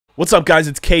What's up, guys?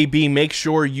 It's KB. Make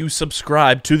sure you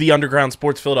subscribe to the Underground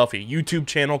Sports Philadelphia YouTube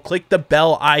channel. Click the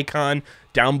bell icon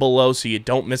down below so you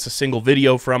don't miss a single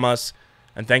video from us.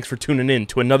 And thanks for tuning in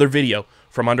to another video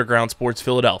from Underground Sports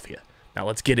Philadelphia. Now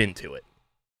let's get into it.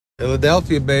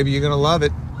 Philadelphia, baby, you're going to love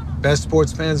it. Best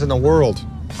sports fans in the world.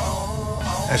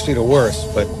 Actually, the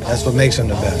worst, but that's what makes them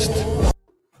the best.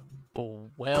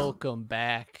 Welcome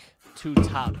back to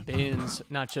Top Bins.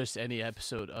 Not just any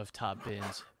episode of Top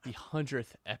Bins, the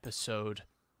 100th episode.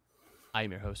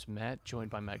 I'm your host, Matt, joined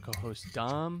by my co-host,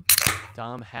 Dom.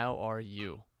 Dom, how are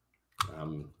you?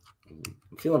 I'm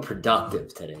feeling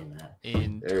productive today, Matt.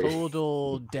 In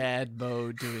total dad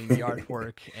mode, doing yard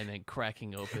work and then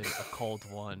cracking open a cold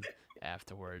one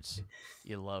afterwards.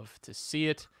 You love to see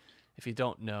it. If you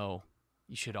don't know,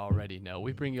 you should already know.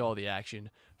 We bring you all the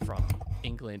action from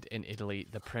England and Italy,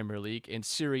 the Premier League, and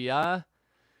Serie A.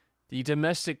 The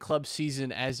domestic club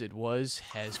season, as it was,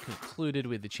 has concluded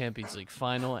with the Champions League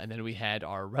final, and then we had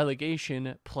our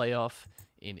relegation playoff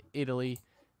in Italy.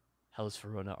 Hellas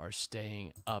Verona are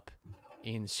staying up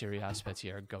in Serie A.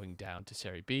 Spezia are going down to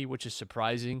Serie B, which is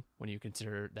surprising when you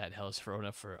consider that Hellas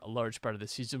Verona, for a large part of the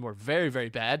season, were very, very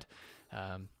bad.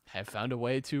 Have found a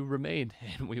way to remain,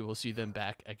 and we will see them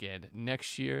back again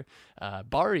next year.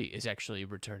 Bari is actually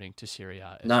returning to Serie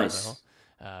A as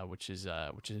well, which is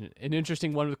an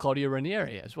interesting one with Claudio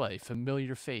Ranieri as well, a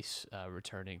familiar face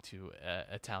returning to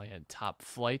Italian top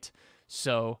flight.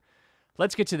 So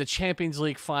let's get to the Champions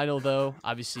League final, though.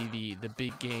 Obviously, the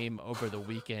big game over the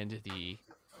weekend, the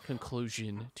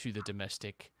conclusion to the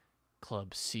domestic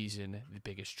club season, the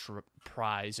biggest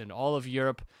prize in all of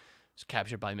Europe, was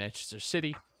captured by Manchester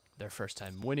City. Their first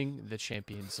time winning the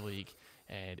Champions League,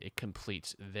 and it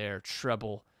completes their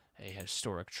treble, a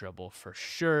historic treble for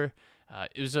sure.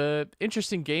 It was an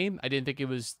interesting game. I didn't think it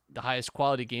was the highest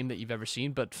quality game that you've ever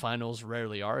seen, but finals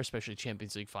rarely are, especially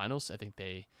Champions League finals. I think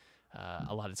they,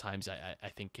 a lot of times, I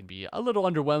think can be a little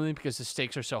underwhelming because the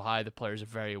stakes are so high. The players are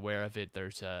very aware of it.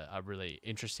 There's a really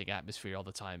interesting atmosphere all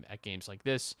the time at games like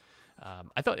this.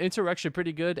 I thought Inter were actually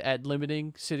pretty good at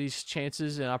limiting City's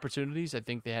chances and opportunities. I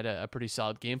think they had a pretty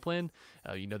solid game plan.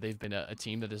 They've been a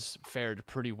team that has fared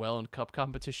pretty well in cup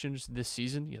competitions this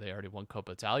season. They already won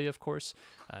Coppa Italia, of course,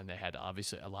 and they had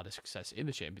obviously a lot of success in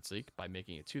the Champions League by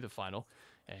making it to the final.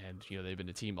 And they've been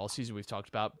a team all season we've talked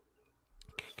about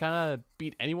kind of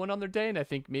beat anyone on their day, and I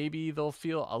think maybe they'll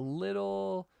feel a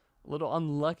little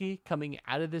unlucky coming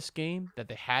out of this game that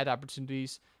they had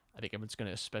opportunities. I think everyone's going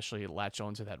to especially latch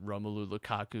on to that Romelu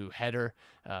Lukaku header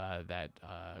that,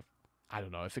 I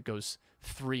don't know, if it goes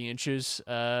 3 inches,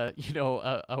 to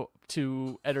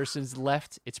Ederson's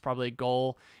left, it's probably a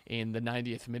goal in the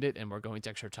 90th minute, and we're going to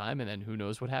extra time, and then who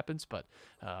knows what happens. But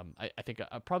I think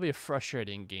probably a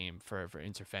frustrating game for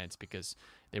Inter fans because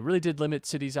they really did limit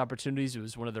City's opportunities. It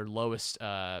was one of their lowest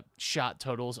shot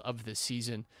totals of the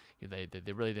season. They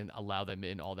really didn't allow them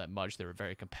in all that much. They were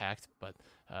very compact, but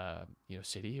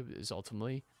City is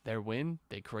ultimately their win.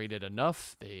 They created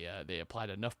enough. They applied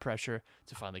enough pressure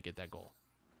to finally get that goal.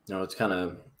 No, it's kind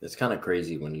of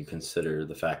crazy when you consider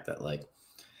the fact that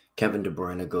Kevin De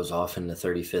Bruyne goes off in the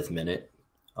 35th minute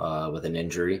with an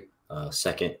injury.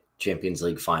 Second Champions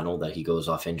League final that he goes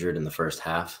off injured in the first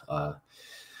half.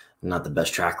 Not the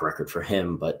best track record for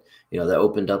him, but that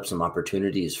opened up some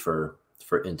opportunities for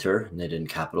Inter, and they didn't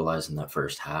capitalize in that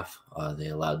first half. They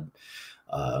allowed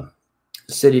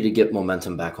City to get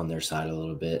momentum back on their side a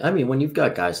little bit. I mean, when you've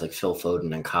got guys like Phil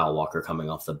Foden and Kyle Walker coming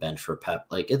off the bench for Pep,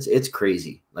 it's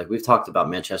crazy. We've talked about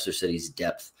Manchester City's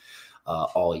depth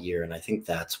all year, and I think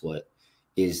that's what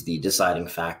is the deciding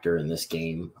factor in this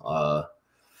game. I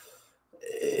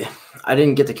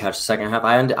didn't get to catch the second half.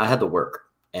 I had to work,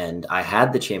 and I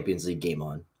had the Champions League game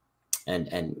on,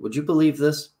 and would you believe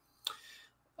this?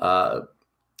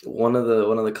 One of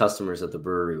the customers at the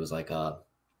brewery was like,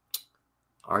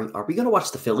 "Are we going to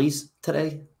watch the Phillies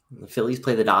today? The Phillies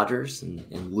play the Dodgers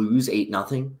and lose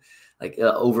 8-0,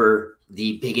 over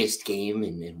the biggest game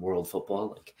in world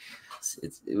football."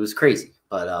 It was crazy,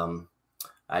 but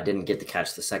I didn't get to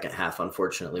catch the second half,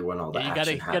 unfortunately, when all the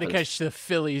action happened. You got to catch the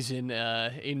Phillies in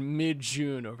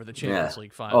mid-June over the Champions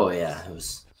League final. Oh yeah, it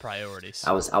was priorities.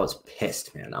 I was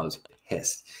pissed, man. I was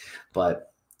pissed, but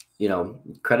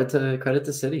credit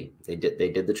to City. They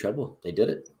did the treble. They did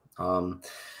it.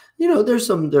 There's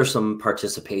some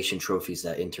participation trophies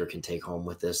that Inter can take home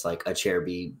with this. Like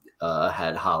Acerbi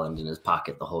had Haaland in his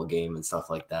pocket the whole game and stuff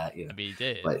like that. I mean, he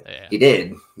did. But yeah. He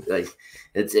did.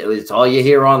 It's all you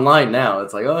hear online now.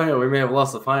 It's like, oh yeah, we may have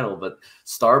lost the final, but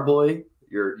Starboy,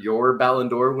 your Ballon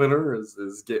d'Or winner,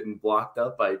 is getting blocked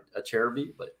up by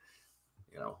Acerbi. But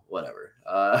whatever.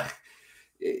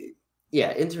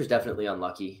 Yeah, Inter's definitely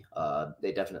unlucky.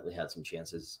 They definitely had some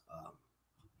chances.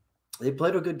 They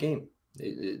played a good game.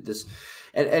 This,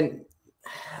 and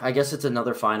I guess it's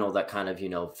another final that kind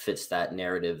of, fits that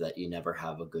narrative that you never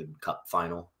have a good cup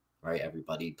final, right?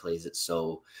 Everybody plays it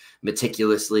so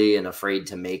meticulously and afraid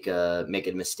to make a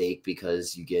mistake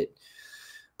because you get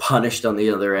punished on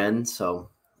the other end. So,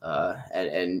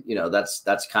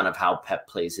 that's kind of how Pep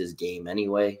plays his game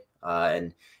anyway.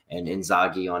 And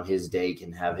Inzaghi on his day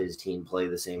can have his team play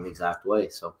the same exact way.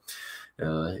 So,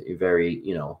 a very,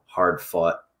 hard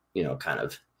fought, kind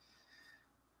of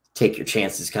take your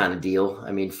chances kind of deal.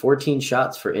 I mean, 14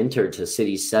 shots for Inter to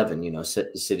City's 7.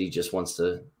 City just wants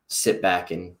to sit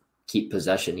back and keep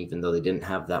possession, even though they didn't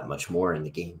have that much more in the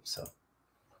game. So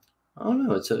I don't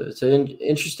know. It's an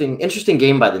interesting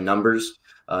game by the numbers.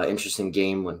 Interesting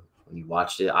game when you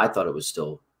watched it. I thought it was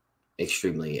still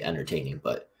extremely entertaining,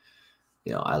 but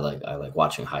I like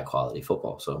watching high quality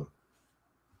football. So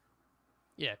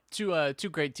Yeah, two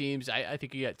great teams. I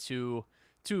think you got two.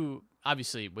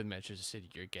 Obviously, with Manchester City,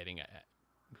 you're getting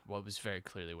what was very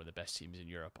clearly one of the best teams in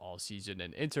Europe all season.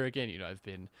 And Inter, again, have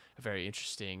been a very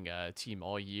interesting team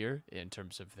all year in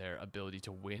terms of their ability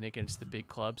to win against the big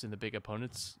clubs and the big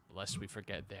opponents. Lest we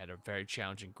forget, they had a very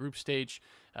challenging group stage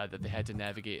that they had to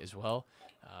navigate as well.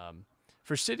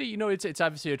 For City, it's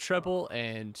obviously a treble,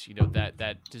 and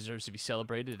that deserves to be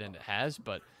celebrated, and it has.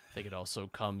 But I think it also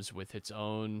comes with its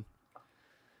own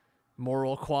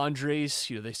moral quandaries.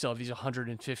 They still have these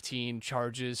 115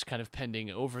 charges kind of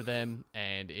pending over them,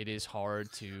 and it is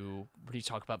hard to, when you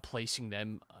talk about placing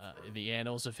them in the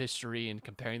annals of history and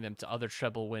comparing them to other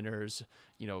treble winners,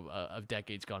 of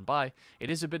decades gone by,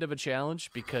 it is a bit of a challenge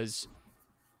because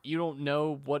you don't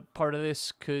know what part of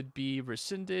this could be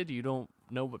rescinded. You don't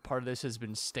know what part of this has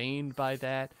been stained by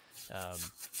that.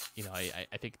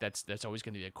 I think that's always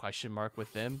going to be a question mark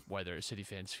with them, whether City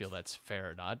fans feel that's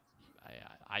fair or not.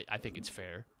 I think it's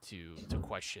fair to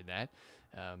question that.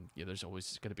 There's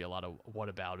always going to be a lot of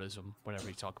whataboutism whenever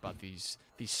you talk about these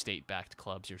state-backed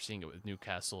clubs. You're seeing it with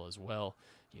Newcastle as well.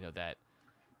 That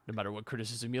no matter what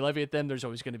criticism you levy at them, there's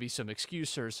always going to be some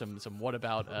excuse or some what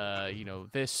about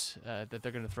this that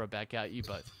they're going to throw back at you.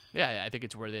 But yeah, I think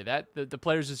it's worthy of that. The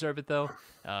players deserve it though.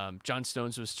 John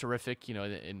Stones was terrific,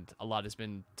 and a lot has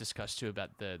been discussed too about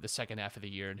the second half of the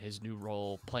year and his new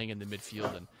role playing in the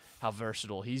midfield and how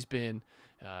versatile he's been.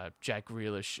 Jack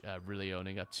Grealish really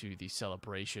owning up to the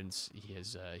celebrations.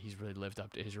 He's really lived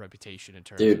up to his reputation in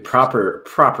terms. Dude,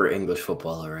 proper English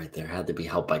footballer right there. Had to be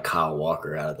helped by Kyle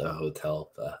Walker out of the hotel.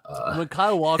 When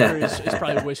Kyle Walker is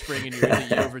probably whispering in your ear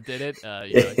that you overdid it,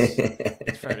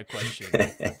 it's fair to question.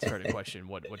 It's fair to question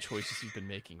what choices he's been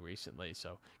making recently.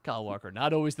 So Kyle Walker,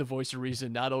 not always the voice of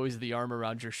reason, not always the arm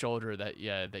around your shoulder that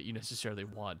you necessarily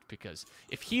want. Because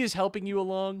if he is helping you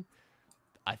along,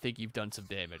 I think you've done some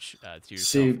damage to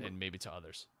yourself and maybe to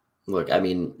others. Look, I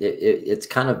mean, it's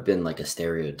kind of been like a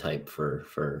stereotype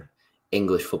for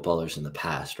English footballers in the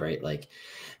past, right? Like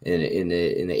in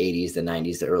the 80s, the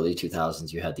 90s, the early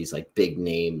 2000s, you had these like big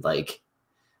name like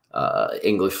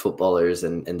English footballers,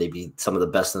 and they'd be some of the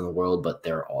best in the world, but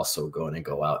they're also going to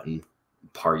go out and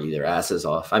party their asses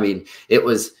off. I mean, it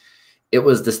was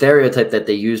the stereotype that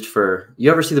they used for.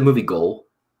 You ever see the movie Goal?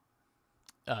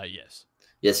 Yes.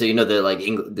 Yeah, so the like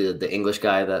the English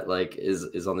guy that like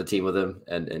is on the team with him,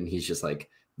 and he's just like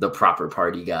the proper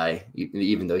party guy,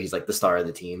 even though he's like the star of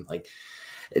the team. Like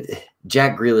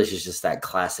Jack Grealish is just that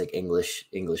classic English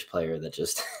player that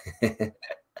just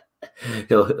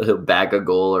he'll bag a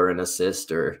goal or an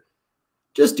assist or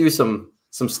just do some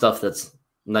stuff that's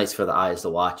nice for the eyes to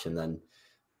watch, and then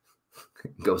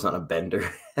goes on a bender.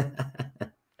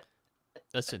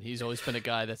 Listen, he's always been a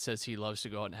guy that says he loves to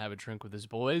go out and have a drink with his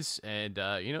boys, and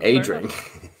a drink.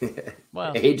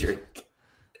 Well, a drink.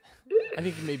 I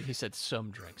think maybe he said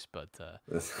some drinks, but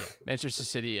yeah. Manchester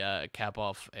City cap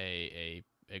off a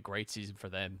great season for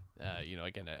them.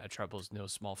 Again, a treble's no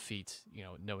small feat.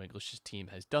 No English team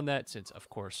has done that since, of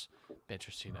course,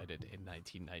 Manchester United in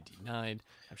 1999.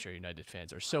 I'm sure United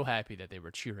fans are so happy that they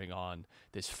were cheering on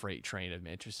this freight train of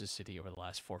Manchester City over the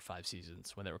last 4 or 5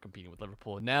 seasons when they were competing with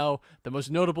Liverpool. And now the most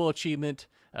notable achievement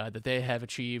that they have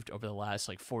achieved over the last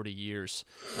 40 years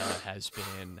has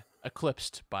been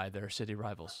eclipsed by their city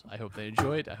rivals. I hope they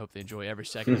enjoy it. I hope they enjoy every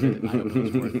second of it. I hope it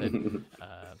was worth it.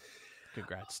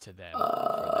 Congrats to them for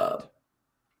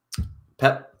that.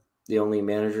 Pep, the only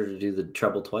manager to do the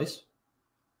treble twice.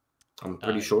 I'm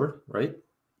pretty sure, right?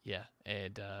 Yeah,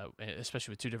 and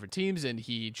especially with 2 different teams, and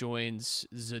he joins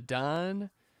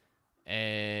Zidane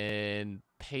and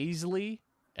Paisley,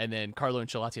 and then Carlo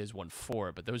Ancelotti has won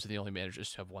 4, but those are the only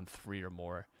managers who have won 3 or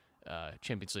more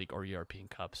Champions League or European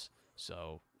Cups.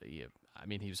 So yeah, I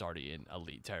mean, he was already in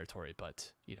elite territory,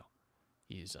 but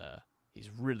he's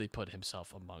really put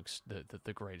himself amongst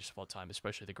the greatest of all time,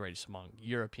 especially the greatest among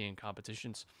European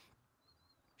competitions.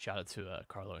 Shout out to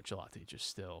Carlo Ancelotti,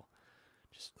 just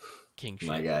king shit.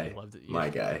 My guy. My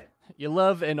guy. You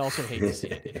love and also hate to see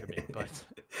it if you're me, but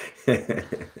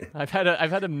I've had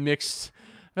a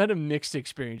mixed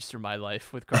experience through my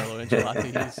life with Carlo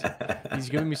Ancelotti. He's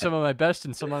given me some of my best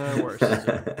and some of my worst.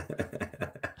 So.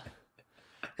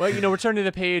 Well, we're turning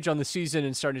the page on the season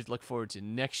and starting to look forward to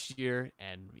next year.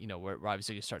 And, we're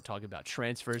obviously going to start talking about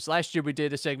transfers. Last year we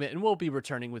did a segment, and we'll be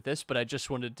returning with this, but I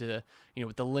just wanted to,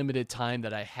 with the limited time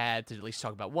that I had, to at least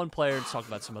talk about one player and talk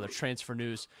about some other transfer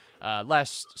news.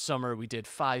 Last summer we did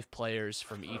 5 players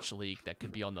from each league that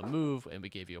could be on the move, and we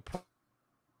gave you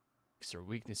their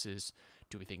weaknesses.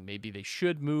 Do we think maybe they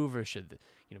should move, or should,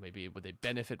 maybe would they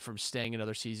benefit from staying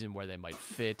another season where they might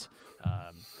fit?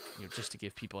 Just to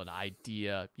give people an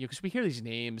idea, because we hear these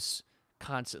names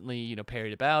constantly,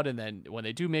 parried about, and then when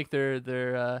they do make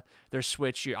their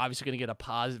switch, you're obviously going to get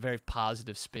a very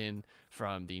positive spin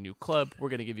from the new club. We're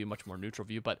going to give you a much more neutral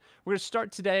view, but we're going to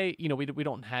start today. We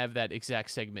don't have that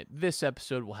exact segment this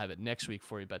episode. We'll have it next week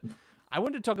for you, but I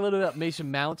wanted to talk a little bit about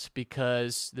Mason Mount,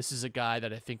 because this is a guy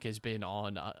that I think has been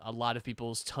on a lot of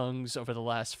people's tongues over the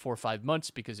last 4 or 5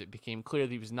 months, because it became clear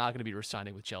that he was not going to be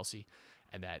re-signing with Chelsea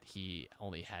and that he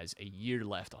only has a year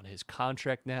left on his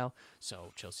contract now.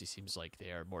 So Chelsea seems like they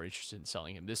are more interested in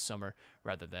selling him this summer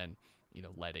rather than,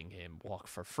 letting him walk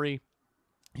for free.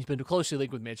 He's been closely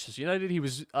linked with Manchester United. He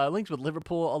was linked with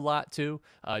Liverpool a lot, too,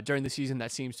 during the season.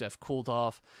 That seems to have cooled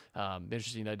off.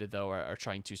 Manchester United, though, are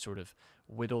trying to sort of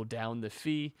whittle down the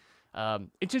fee.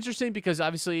 It's interesting because,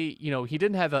 obviously, he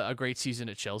didn't have a great season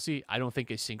at Chelsea. I don't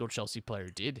think a single Chelsea player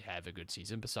did have a good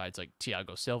season besides, like,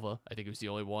 Thiago Silva. I think he was the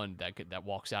only one that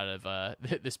walks out of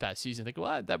this past season. I think,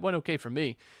 well, that went okay for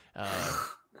me.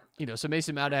 So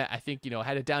Mason Mount, I think,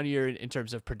 had a down year in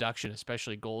terms of production,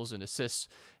 especially goals and assists.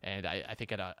 And I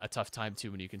think had a tough time,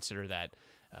 too, when you consider that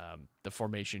the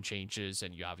formation changes,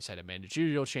 and you obviously had a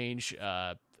managerial change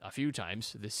a few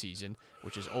times this season,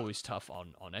 which is always tough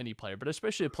on any player, but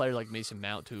especially a player like Mason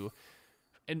Mount, who,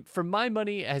 and for my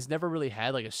money, has never really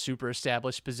had like a super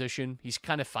established position. He's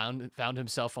kind of found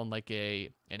himself on like an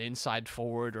inside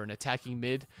forward or an attacking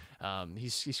mid.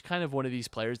 He's kind of one of these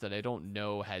players that I don't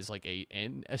know has like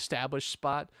an established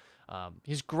spot.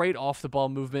 His great off-the-ball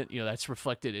movement, that's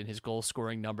reflected in his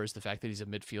goal-scoring numbers. The fact that he's a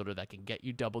midfielder that can get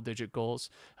you double-digit goals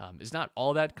is not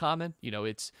all that common.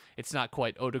 It's not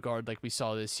quite Odegaard like we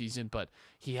saw this season, but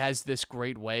he has this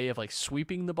great way of like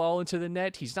sweeping the ball into the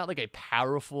net. He's not like a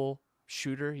powerful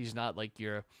shooter. He's not like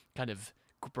your kind of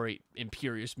great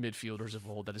imperious midfielders of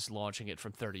old that is launching it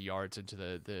from 30 yards into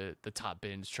the top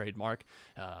bins trademark.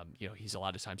 He's a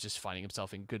lot of times just finding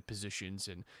himself in good positions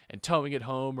and towing it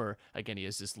home, or again, he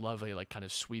has this lovely like kind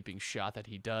of sweeping shot that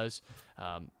he does.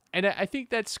 And I think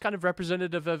that's kind of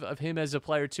representative of him as a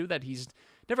player too, that he's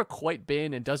never quite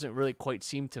been and doesn't really quite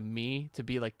seem to me to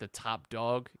be like the top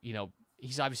dog.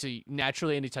 He's obviously,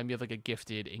 naturally, anytime you have like a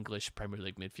gifted English Premier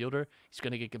League midfielder, he's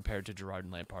going to get compared to Gerrard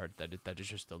and Lampard. That is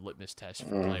just the litmus test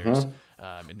for players.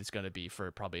 And it's going to be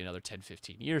for probably another 10,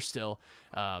 15 years still.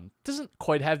 Doesn't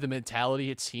quite have the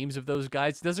mentality, it seems, of those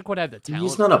guys. Doesn't quite have the talent.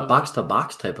 He's not a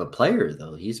box-to-box type of player,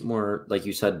 though. He's more, like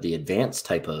you said, the advanced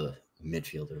type of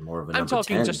midfielder, more of a number 10. I'm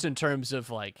talking just in terms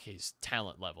of like his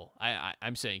talent level.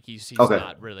 I'm saying he's okay.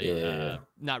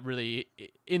 Not really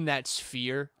in that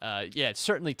sphere.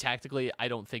 Certainly tactically, I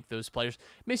don't think those players.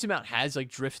 Mason Mount has like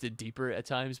drifted deeper at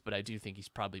times, but I do think he's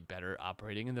probably better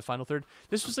operating in the final third.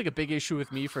 This was like a big issue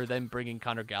with me for them bringing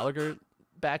Conor Gallagher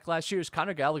back last year.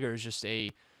 Conor Gallagher is just a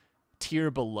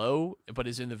tier below, but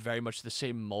is in very much the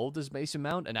same mold as Mason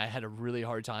Mount, and I had a really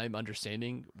hard time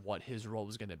understanding what his role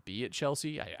was going to be at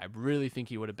Chelsea. I really think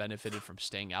he would have benefited from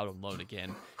staying out on loan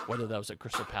again, whether that was at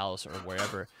Crystal Palace or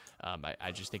wherever.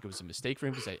 I just think it was a mistake for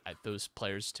him, because those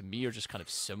players to me are just kind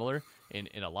of similar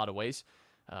in a lot of ways.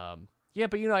 But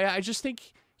I just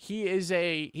think he is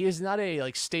not a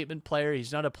like statement player.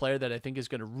 He's not a player that I think is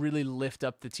going to really lift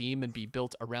up the team and be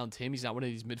built around him. He's not one of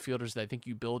these midfielders that I think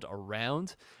you build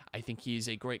around. I think he's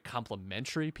a great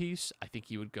complementary piece. I think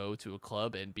he would go to a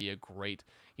club and be a great,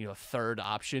 third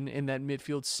option in that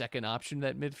midfield, second option in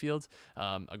that midfield.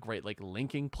 A great like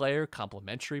linking player,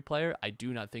 complementary player. I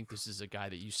do not think this is a guy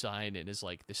that you sign and is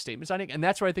like the statement signing. And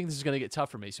that's where I think this is going to get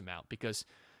tough for Mason Mount, because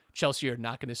Chelsea are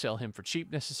not going to sell him for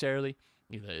cheap necessarily.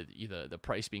 The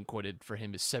price being quoted for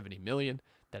him is 70 million.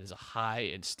 That is a high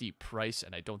and steep price,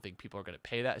 and I don't think people are going to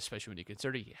pay that, especially when you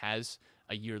consider he has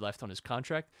a year left on his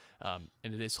contract. And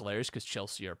it is hilarious because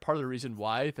Chelsea are part of the reason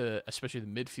why especially the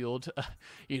midfield,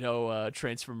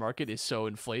 transfer market is so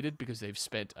inflated, because they've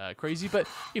spent crazy. But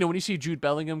when you see Jude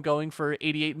Bellingham going for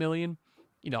 88 million,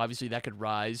 obviously that could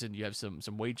rise, and you have some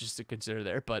wages to consider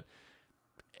there. But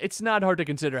it's not hard to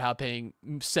consider how paying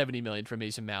 70 million for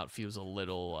Mason Mount feels a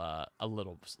little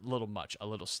much, a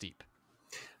little steep.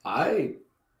 I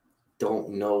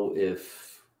don't know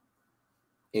if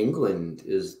England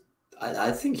is.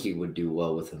 I think he would do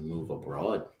well with a move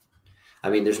abroad. I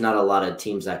mean, there's not a lot of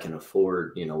teams that can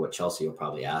afford, what Chelsea will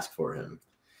probably ask for him.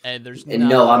 And there's I'm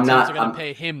not going to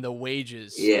pay him the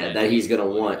wages. Yeah, that he's going to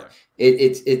want.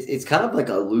 It's kind of like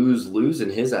a lose-lose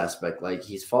in his aspect. Like,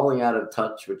 he's falling out of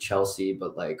touch with Chelsea,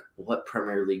 but like, what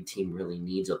Premier League team really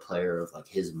needs a player of like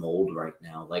his mold right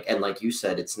now? Like, and like you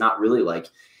said, it's not really like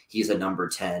he's a number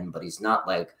 10, but he's not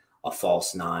like a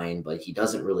false 9, but he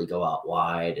doesn't really go out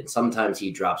wide. And sometimes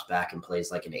he drops back and plays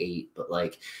like an 8, but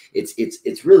like,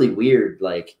 it's really weird.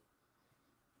 Like,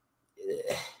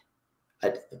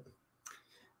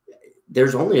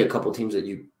 there's only a couple teams that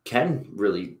you can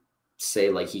really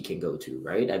say like he can go to,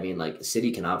 right? I mean, like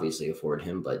City can obviously afford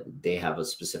him, but they have a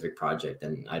specific project,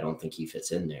 and I don't think he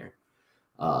fits in there.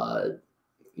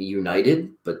 United,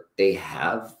 but they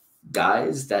have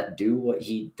guys that do what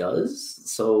he does,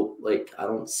 so like I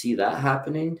don't see that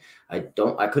happening. I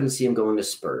couldn't see him going to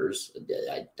Spurs.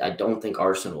 I don't think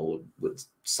Arsenal would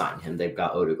sign him. They've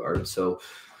got Odegaard, so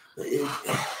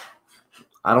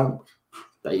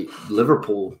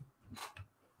Liverpool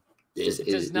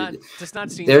does not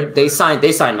seem they signed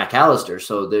McAllister,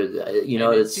 so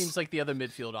it seems like the other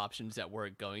midfield options that we're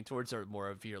going towards are more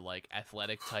of your like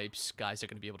athletic types, guys that are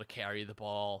going to be able to carry the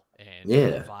ball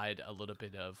and provide a little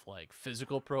bit of like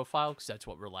physical profile, because that's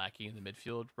what we're lacking in the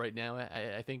midfield right now.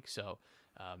 I think so.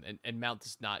 And Mount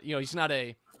is not, he's not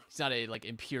a like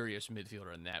imperious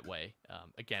midfielder in that way.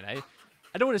 Again,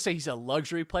 I don't want to say he's a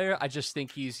luxury player. I just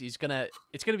think it's gonna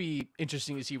be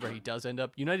interesting to see where he does end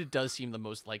up. United does seem the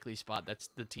most likely spot. That's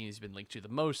the team he's been linked to the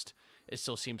most. It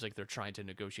still seems like they're trying to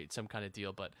negotiate some kind of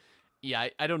deal, but yeah,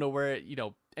 I don't know where,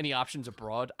 any options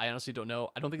abroad. I honestly don't know.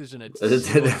 I don't think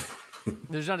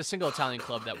there's not a single Italian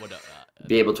club that would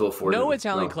be able to afford. No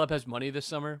Italian club has money this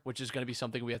summer, which is going to be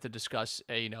something we have to discuss,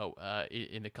 in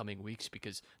the coming weeks,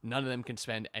 because none of them can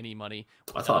spend any money.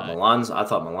 I thought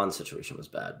Milan's situation was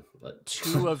bad, but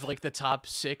 2 of like the top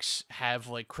 6 have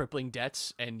like crippling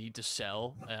debts and need to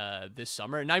sell this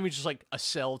summer, and not even just like a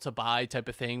sell to buy type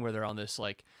of thing where they're on this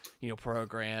like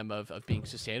program of being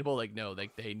sustainable. Like no,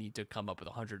 like they need to come up with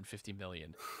 150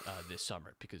 million this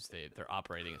summer, because they're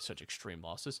operating at such extreme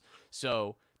losses.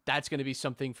 So that's going to be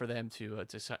something for them to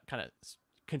kind of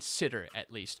consider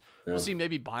at least. Yeah. We'll see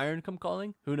maybe Bayern come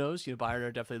calling. Who knows? Bayern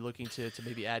are definitely looking to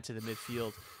maybe add to the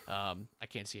midfield. I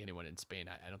can't see anyone in Spain.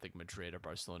 I don't think Madrid or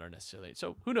Barcelona are necessarily.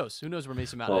 So who knows? Who knows where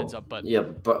Mason Mount ends up? But yeah,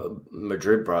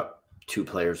 Madrid brought 2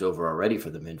 players over already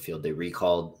for the midfield. They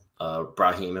recalled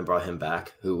Brahim and brought him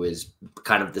back, who is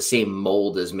kind of the same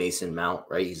mold as Mason Mount,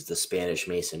 right? He's the Spanish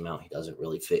Mason Mount. He doesn't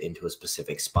really fit into a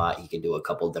specific spot. He can do a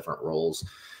couple of different roles.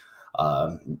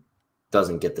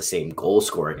 Doesn't get the same goal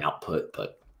scoring output,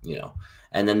 but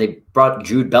and then they brought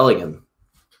Jude Bellingham.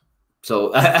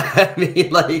 So I mean,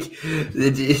 like,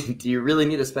 do you really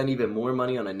need to spend even more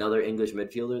money on another English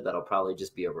midfielder that'll probably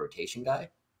just be a rotation guy?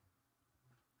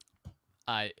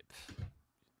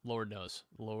 Lord knows.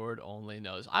 Lord only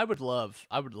knows. I would love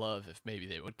if maybe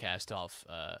they would cast off,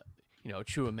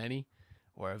 Tchouaméni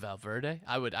or Valverde.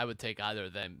 I would take either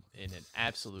of them in an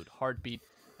absolute heartbeat.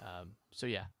 So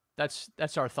yeah,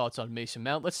 that's our thoughts on Mason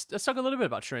Mount. Let's talk a little bit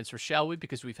about transfers, shall we?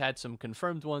 Because we've had some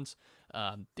confirmed ones.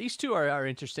 These 2 are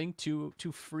interesting. Two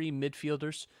free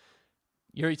midfielders.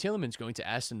 Yuri Tielemans going to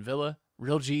Aston Villa.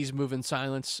 Real G's move in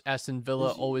silence. Aston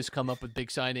Villa always come up with big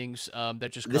signings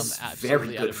that just come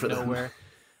absolutely out of nowhere.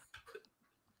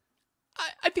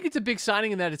 I think it's a big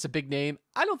signing in that it's a big name.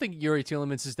 I don't think Yuri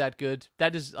Tielemans is that good.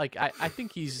 That is like I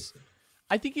think he's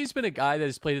been a guy that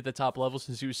has played at the top level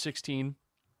since he was 16,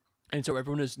 and so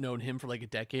everyone has known him for like a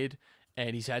decade,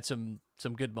 and he's had some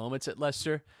good moments at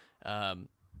Leicester.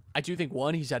 I do think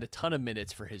he's had a ton of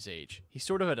minutes for his age. He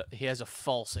he has a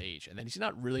false age, and then he's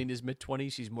not really in his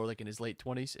mid-20s. He's more like in his late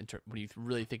 20s when you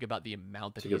really think about the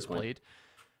amount that he has played.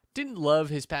 Didn't love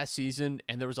his past season,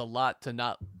 and there was a lot to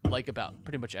not like about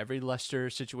pretty much every Leicester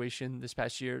situation this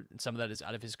past year, and some of that is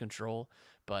out of his control.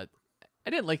 But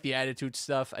I didn't like the attitude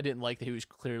stuff. I didn't like that he was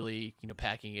clearly,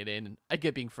 packing it in. And I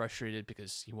get being frustrated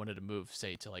because he wanted to move,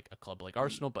 say, to like a club like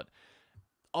Arsenal, but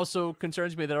also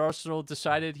concerns me that Arsenal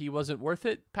decided he wasn't worth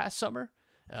it past summer.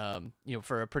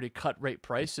 For a pretty cut rate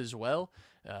price as well.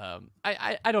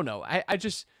 I don't know. I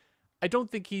don't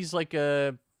think he's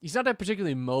he's not a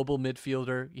particularly mobile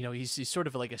midfielder. He's sort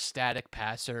of like a static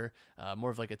passer,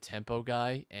 more of like a tempo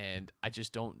guy. And I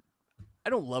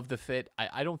don't love the fit.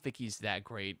 I don't think he's that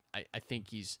great. I think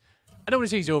I don't want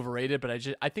to say he's overrated, but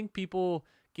I think people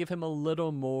give him a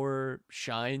little more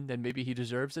shine than maybe he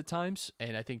deserves at times.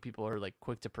 And I think people are like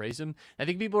quick to praise him. I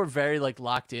think people are very like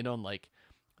locked in on like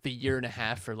the year and a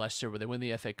half for Leicester where they win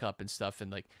the FA Cup and stuff.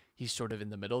 And like, he's sort of in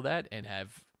the middle of that and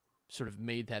have sort of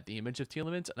made that the image of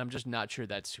Tielemans. And I'm just not sure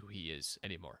that's who he is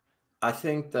anymore. I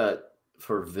think that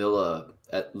for Villa,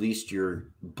 at least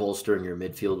you're bolstering your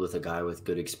midfield with a guy with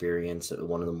good experience,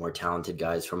 one of the more talented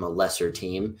guys from a lesser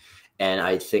team. And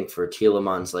I think for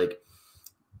Tielemans, like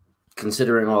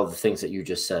considering all the things that you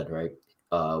just said, right?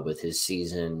 With his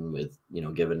season, with,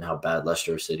 given how bad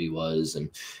Leicester City was and,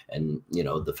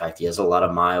 the fact he has a lot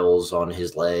of miles on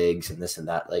his legs and this and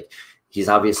that, like he's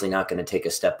obviously not going to take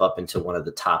a step up into one of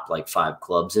the top like 5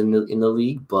 clubs in the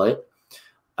league. But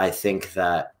I think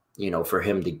that, for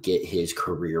him to get his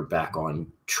career back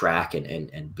on track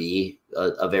and be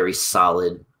a very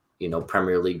solid,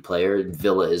 Premier League player,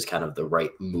 Villa is kind of the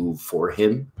right move for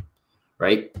him.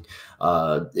 Right.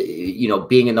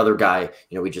 Being another guy,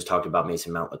 we just talked about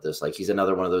Mason Mount with this, like he's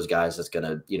another one of those guys that's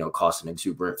going to, cost an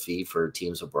exuberant fee for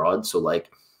teams abroad. So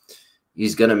like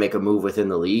he's going to make a move within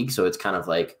the league. So it's kind of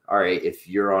like, all right, if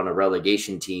you're on a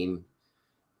relegation team,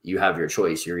 you have your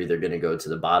choice. You're either going to go to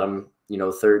the bottom,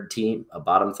 third team, a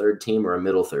bottom third team or a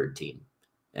middle third team.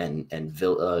 And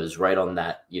Villa is right on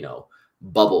that,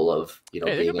 bubble of being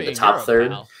in the top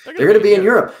Europe, third. They're going to be in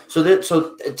Europe.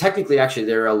 So technically, actually,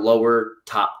 they're a lower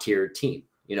top tier team.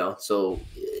 So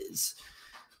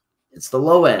it's the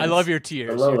low end. I love your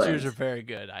tiers. Your tiers are very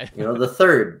good. The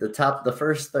third, the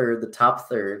first third, the top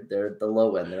third. They're the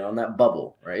low end. They're on that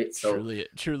bubble, right? So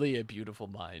truly a beautiful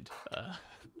mind.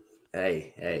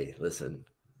 Hey, listen.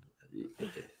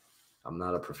 I'm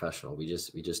not a professional. We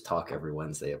just talk every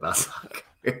Wednesday about soccer.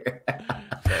 Fair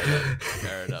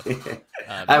enough.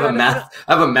 I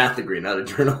have a math degree, not a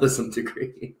journalism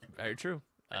degree. Very true.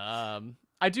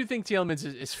 I do think Tielemans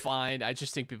is fine. I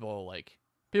just think people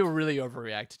really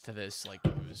overreacted to this. Like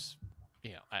it was,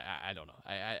 I don't know.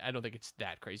 I don't think it's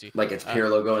that crazy. Like it's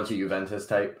Pirlo going to Juventus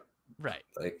type. Right.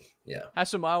 Like, yeah.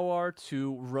 Hassan Mawar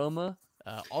to Roma,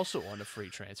 also on a free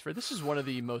transfer. This is one of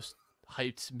the most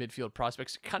hyped midfield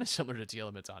prospects, kind of similar to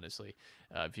Tielemans, honestly.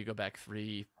 If you go back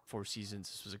 3-4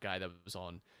 seasons, this was a guy that was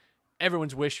on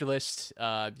everyone's wish list.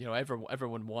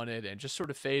 Everyone wanted and just sort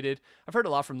of faded. I've heard a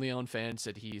lot from Lyon fans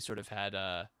that he sort of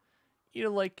had,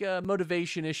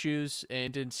 motivation issues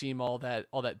and didn't seem all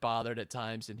that bothered at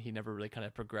times, and he never really kind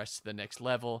of progressed to the next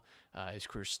level. His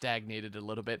career stagnated a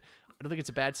little bit. I don't think it's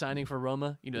a bad signing for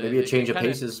Roma. Maybe a change of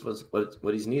pace was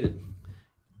what he's needed.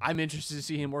 I'm interested to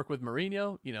see him work with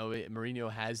Mourinho.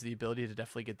 Mourinho has the ability to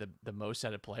definitely get the most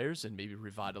out of players and maybe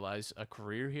revitalize a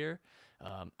career here.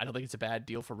 I don't think it's a bad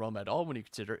deal for Roma at all when you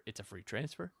consider it's a free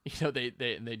transfer. They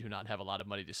do not have a lot of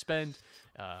money to spend.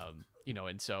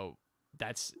 And so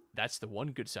that's the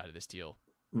one good side of this deal.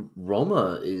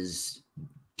 Roma is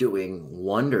doing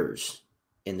wonders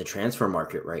in the transfer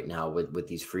market right now with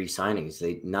these free signings.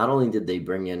 They not only did they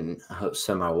bring in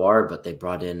Semawar, but they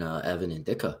brought in Evan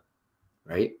Ndicka.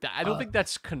 Right. I don't think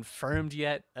that's confirmed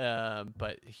yet,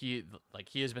 but he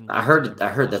has been. I heard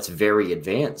that's very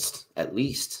advanced, at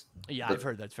least. Yeah, I've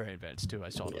heard that's very advanced too. I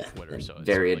saw it on Twitter, so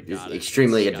it's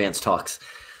extremely advanced talks.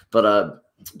 But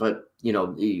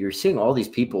you're seeing all these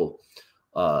people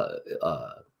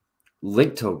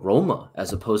linked to Roma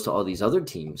as opposed to all these other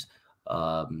teams.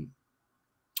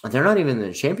 They're not even in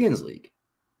the Champions League.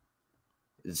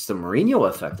 It's the Mourinho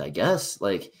effect, I guess.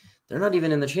 Like they're not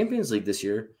even in the Champions League this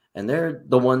year. And they're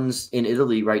the ones in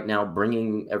Italy right now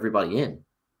bringing everybody in.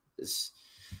 It's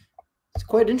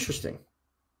quite interesting.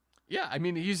 Yeah, I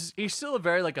mean he's still a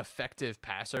very effective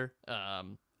passer,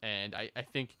 and I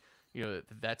think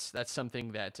that's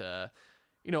something that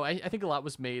I think a lot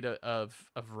was made of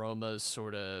Roma's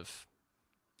sort of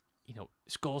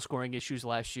goal scoring issues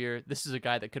last year. This is a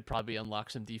guy that could probably unlock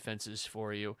some defenses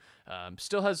for you.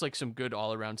 Still has some good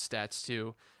all around stats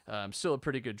too. Still a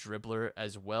pretty good dribbler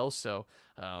as well. So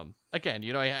again,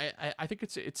 I think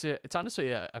it's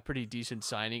honestly a pretty decent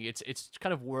signing. It's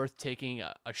kind of worth taking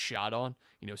a shot on.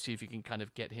 See if you can kind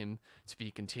of get him to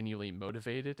be continually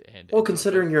motivated. And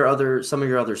considering some of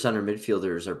your other center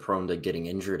midfielders are prone to getting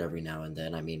injured every now and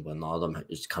then. I mean, Wijnaldum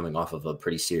is coming off of a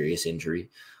pretty serious injury.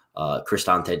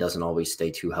 Cristante doesn't always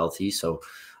stay too healthy, so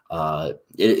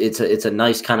it's a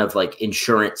nice kind of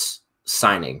insurance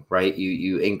signing, right?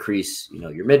 You increase,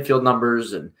 your midfield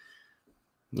numbers, and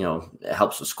it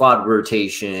helps with squad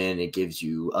rotation. It gives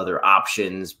you other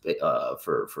options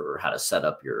for how to set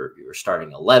up your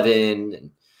starting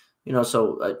 11, and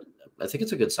so I think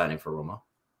it's a good signing for Roma.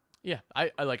 Yeah,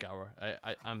 I like our.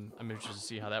 I'm interested to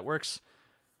see how that works.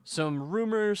 Some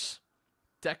rumors: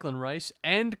 Declan Rice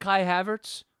and Kai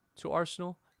Havertz to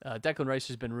Arsenal. Declan Rice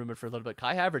has been rumored for a little bit.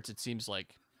 Kai Havertz, it seems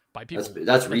like by people,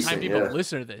 that's by the recent. time people Yeah.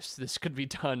 listen to this could be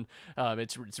done.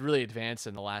 It's really advanced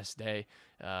in the last day.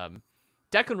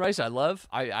 Declan Rice, I love.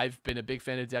 I've been a big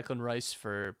fan of Declan Rice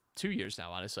for 2 years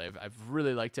now. Honestly, I've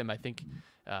really liked him. I think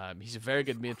he's a very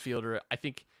good midfielder. I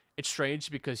think it's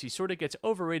strange because he sort of gets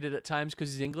overrated at times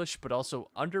because he's English, but also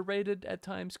underrated at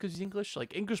times because he's English.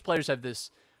 Like English players have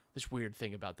this weird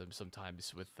thing about them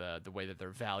sometimes with the way that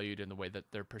they're valued and the way that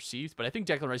they're perceived. But I think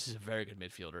Declan Rice is a very good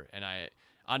midfielder, and I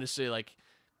honestly like.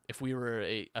 If we were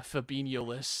a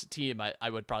Fabinho-less team, I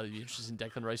would probably be interested in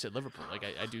Declan Rice at Liverpool. Like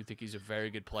I do think he's a very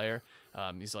good player.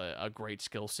 He's a great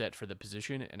skill set for the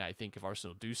position, and I think if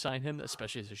Arsenal do sign him,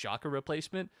 especially as a Xhaka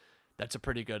replacement, that's a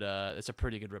pretty good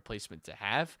replacement to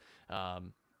have. Kai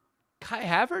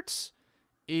Havertz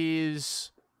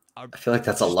is. I feel like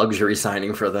that's a luxury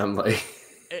signing for them. Like,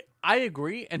 I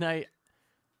agree, and I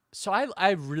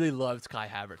really loved Kai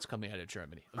Havertz coming out of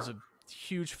Germany. I was a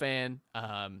huge fan.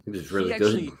 He was really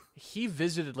good. He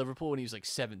visited Liverpool when he was like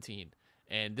 17,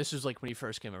 and this was like when he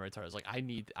first came on Red Star. I was like, I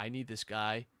need this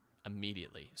guy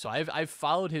immediately. So I've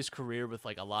followed his career with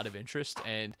like a lot of interest,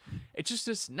 and it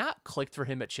just not clicked for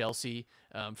him at Chelsea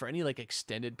for any like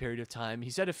extended period of time.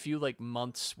 He's had a few like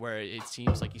months where it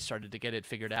seems like he started to get it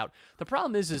figured out. The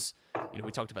problem is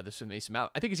we talked about this with Mason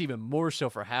Mount. I think it's even more so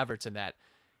for Havertz in that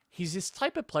he's this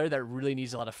type of player that really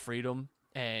needs a lot of freedom,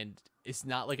 and it's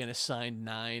not like an assigned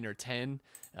 9 or 10,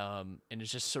 and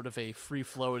it's just sort of a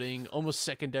free-floating, almost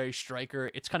secondary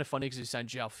striker. It's kind of funny because he signed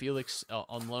João Felix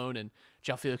on loan, and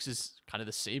João Felix is kind of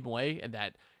the same way in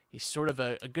that he's sort of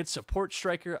a good support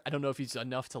striker. I don't know if he's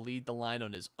enough to lead the line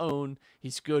on his own.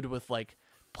 He's good with like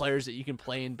players that you can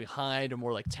play in behind or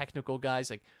more like technical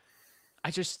guys. Like I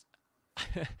just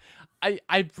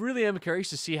I really am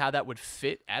curious to see how that would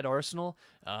fit at Arsenal,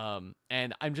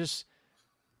 and I'm just.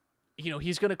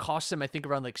 He's going to cost them, I think,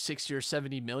 around like 60 or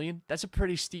 70 million. That's a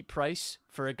pretty steep price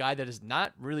for a guy that has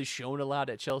not really shown a lot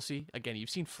at Chelsea. Again, you've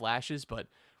seen flashes, but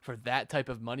for that type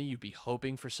of money, you'd be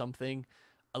hoping for something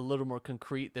a little more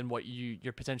concrete than what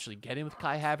you're potentially getting with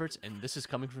Kai Havertz. And this is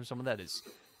coming from someone that is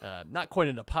not quite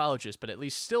an apologist, but at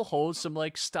least still holds some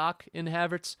like stock in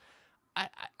Havertz. I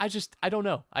don't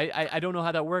know. I don't know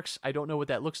how that works. I don't know what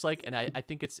that looks like. And I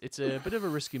think it's a bit of a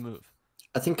risky move.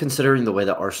 I think considering the way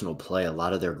that Arsenal play, a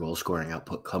lot of their goal scoring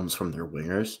output comes from their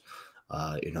wingers.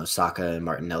 Saka and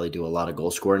Martinelli do a lot of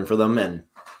goal scoring for them. And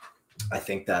I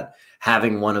think that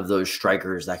having one of those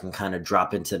strikers that can kind of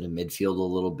drop into the midfield a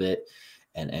little bit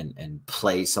and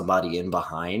play somebody in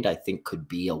behind, I think could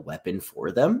be a weapon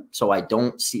for them. So I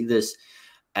don't see this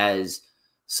as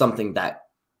something that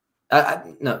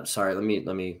no, sorry, let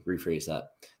me rephrase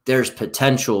that. There's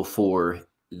potential for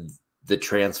the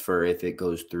transfer, if it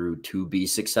goes through, to be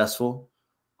successful.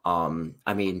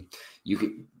 I mean,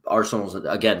 Arsenal's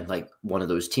again like one of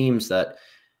those teams that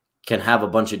can have a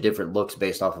bunch of different looks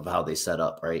based off of how they set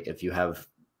up, right? If you have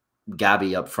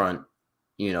Gabby up front,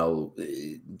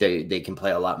 they can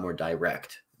play a lot more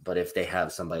direct. But if they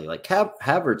have somebody like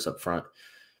Havertz up front,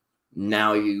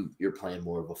 now you're playing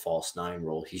more of a false 9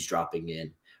 role. He's dropping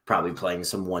in, probably playing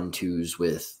some 1-2s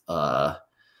with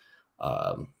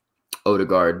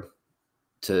Odegaard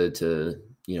to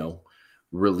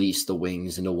release the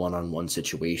wings into one-on-one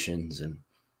situations and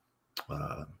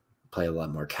play a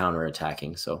lot more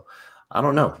counter-attacking. So I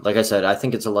don't know. Like I said, I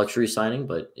think it's a luxury signing,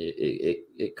 but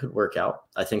it could work out.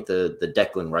 I think the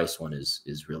Declan Rice one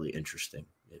is really interesting.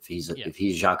 If he's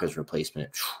Xhaka's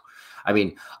replacement, I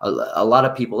mean, a lot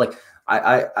of people like.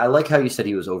 I like how you said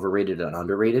he was overrated and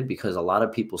underrated, because a lot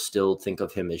of people still think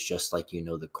of him as just like,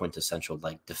 the quintessential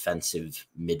like defensive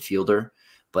midfielder.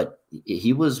 But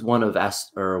he was one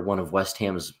of West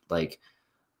Ham's like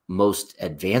most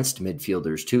advanced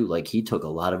midfielders too. Like he took a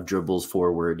lot of dribbles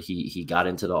forward. He got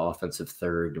into the offensive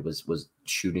third, was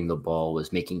shooting the ball,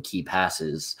 was making key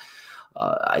passes.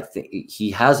 I think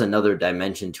he has another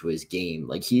dimension to his game.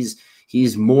 Like he's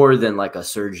more than like a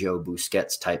Sergio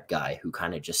Busquets type guy who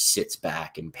kind of just sits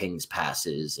back and pings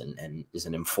passes and is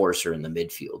an enforcer in the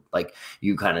midfield. Like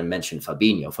you kind of mentioned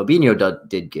Fabinho. Fabinho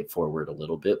did get forward a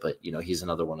little bit, but he's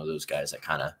another one of those guys that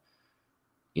kind of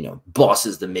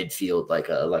bosses the midfield like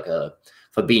a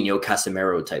Fabinho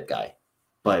Casemiro type guy.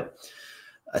 But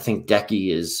I think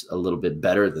Decky is a little bit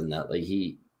better than that. Like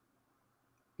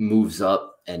moves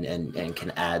up and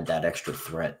can add that extra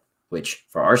threat, which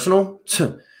for Arsenal,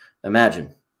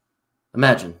 imagine,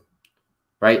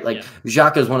 right? Like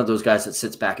Xhaka is one of those guys that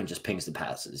sits back and just pings the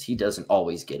passes. He doesn't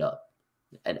always get up.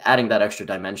 And adding that extra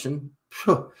dimension,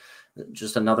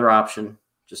 just another option,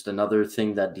 just another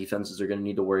thing that defenses are going to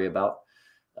need to worry about.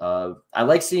 I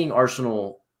like seeing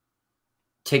Arsenal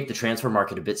take the transfer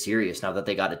market a bit serious now that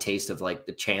they got a taste of like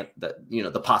the chance that, you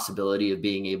know, the possibility of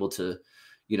being able to,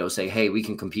 you know, say, hey, we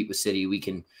can compete with City. We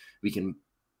can,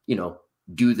 you know,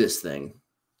 do this thing.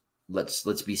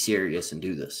 Let's be serious and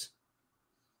do this.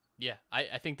 Yeah,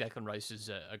 I think Declan Rice is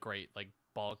a great like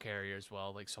ball carrier as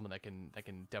well, like someone that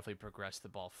can definitely progress the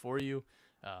ball for you.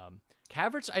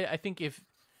 Havertz, I think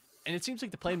and it seems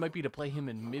like the plan might be to play him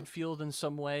in midfield in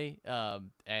some way.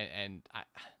 And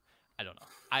I don't know.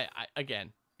 I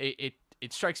again, it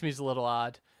strikes me as a little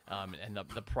odd. And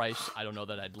the price, I don't know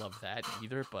that I'd love that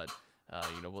either. But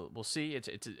you know, we'll see.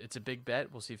 It's a big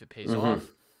bet. We'll see if it pays off.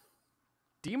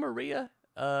 Di Maria,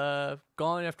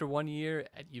 gone after 1 year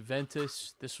at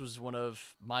Juventus. This was one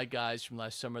of my guys from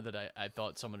last summer that I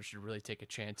thought someone should really take a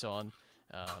chance on.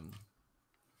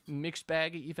 Mixed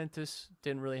bag at Juventus.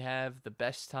 Didn't really have the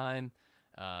best time.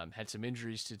 Had some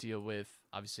injuries to deal with.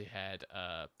 Obviously had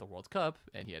the World Cup,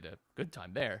 and he had a good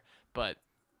time there. But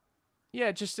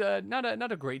yeah, just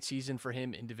not a great season for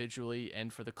him individually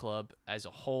and for the club as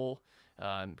a whole.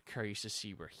 Curious to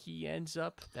see where he ends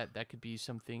up. That could be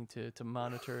something to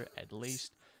monitor at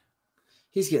least.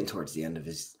 He's getting towards the end of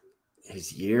his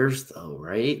years though,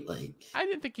 right? Like, I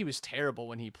didn't think he was terrible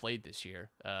when he played this year.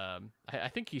 I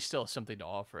think he still has something to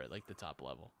offer at like the top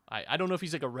level. I don't know if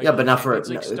he's like a regular but not for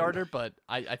a starter, but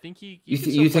I think he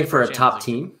you think for a top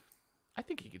team? I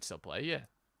think he could still play. Yeah,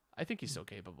 I think he's still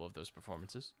capable of those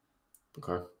performances.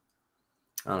 Okay,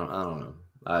 I don't know.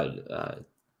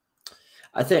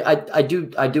 I think I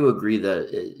do agree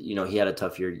that you know, he had a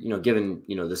tough year. You know, given,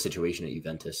 you know, the situation at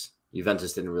Juventus.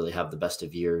 Juventus didn't really have the best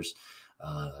of years.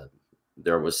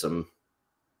 There was some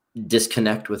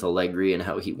disconnect with Allegri and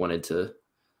how he wanted to,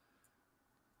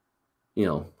 you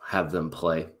know, have them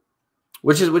play,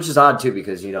 which is odd too,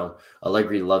 because, you know,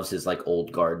 Allegri loves his like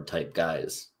old guard type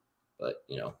guys, but,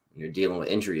 you know, when you're dealing with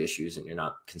injury issues and you're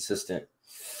not consistent,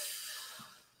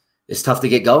 it's tough to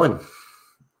get going.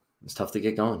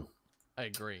 I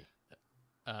agree.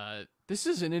 This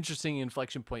is an interesting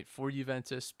inflection point for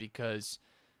Juventus because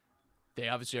they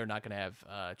obviously are not going to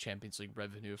have Champions League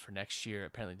revenue for next year.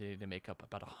 Apparently, they need to make up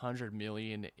about $100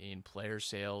 million in player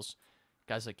sales.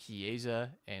 Guys like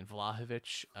Chiesa and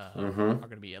Vlahovic are going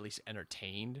to be at least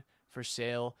entertained for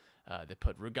sale. They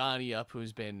put Rugani up,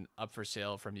 who's been up for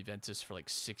sale from Juventus for like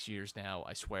 6 years now,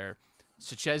 I swear.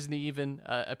 Szczesny even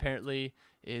apparently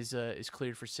is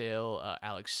cleared for sale.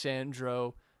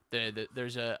 Alexandro.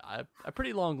 There's a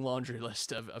pretty long laundry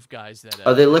list of guys that...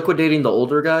 are they liquidating the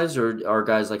older guys, or are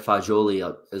guys like Fagioli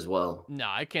up as well? No,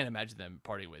 I can't imagine them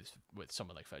partying with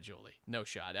someone like Fagioli. No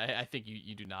shot. I think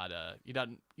you do not... You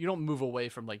don't move away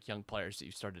from like young players that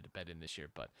you started to bet in this year,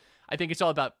 but I think it's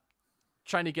all about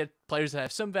trying to get players that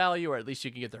have some value, or at least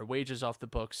you can get their wages off the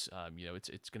books. You know,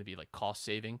 it's going to be like cost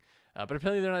saving. But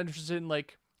apparently they're not interested in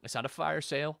like... It's not a fire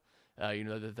sale. You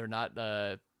know, that they're not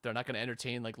going to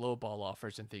entertain like low ball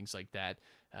offers and things like that.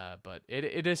 But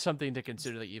it is something to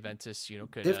consider that Juventus, you know,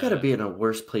 could. They've got to be in a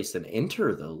worse place than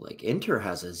Inter though. Like Inter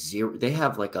has a zero. They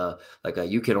have like a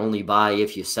you can only buy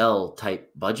if you sell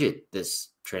type budget this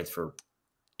transfer.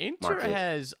 Inter market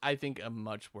has, I think, a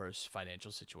much worse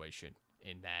financial situation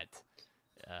in that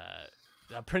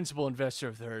a principal investor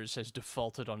of theirs has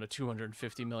defaulted on a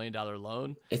 $250 million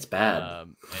loan. It's bad.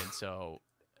 And so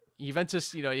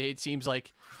Juventus, you know, it seems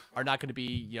like are not going to be,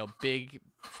 you know, big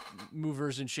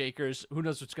movers and shakers. Who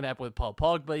knows what's going to happen with Paul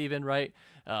Pogba even, right?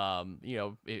 You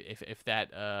know, if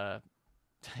that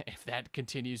if that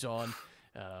continues on,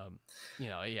 you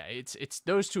know, yeah, it's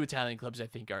those two Italian clubs I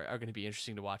think are going to be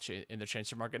interesting to watch in the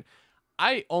transfer market.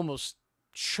 I almost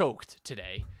choked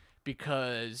today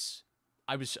because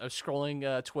I was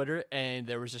scrolling Twitter and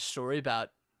there was a story about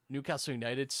Newcastle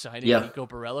United signing Nico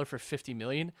Barella for $50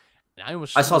 million. And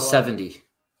I saw 70.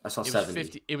 I saw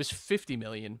 70. It was $50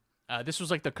 million. This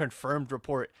was like the confirmed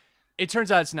report. It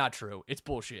turns out it's not true. It's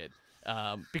bullshit.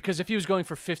 Because if he was going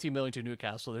for $50 million to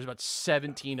Newcastle, there's about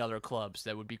 17 other clubs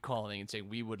that would be calling and saying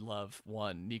we would love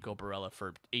one Nico Barella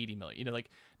for $80 million. You know,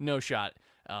 like no shot.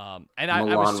 And Milan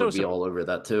I was so would be all over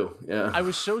that too. Yeah, I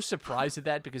was so surprised at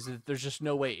that because there's just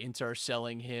no way Inter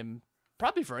selling him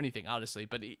probably for anything, honestly.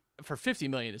 But for $50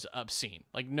 million is obscene.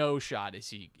 Like no shot is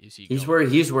he.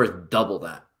 He's worth double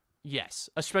that. Yes,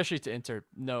 especially to Inter.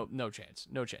 No chance.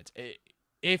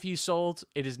 If he sold,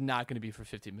 it is not going to be for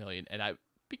 $50 million. And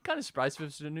be kind of surprised if it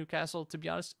was to Newcastle, to be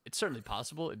honest. It's certainly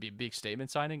possible. It'd be a big statement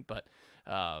signing, but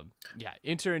yeah,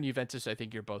 Inter and Juventus, I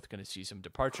think you're both going to see some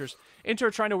departures. Inter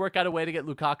are trying to work out a way to get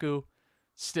Lukaku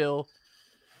still.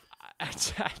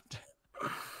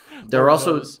 They're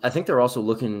also, I think they're also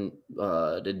looking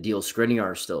to deal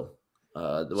Skriniar still.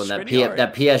 When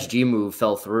that PSG move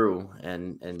fell through,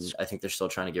 and I think they're still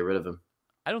trying to get rid of him.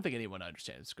 I don't think anyone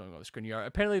understands what's going on with Skriniar.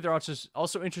 Apparently, they're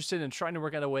also interested in trying to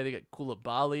work out a way to get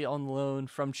Koulibaly on loan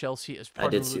from Chelsea as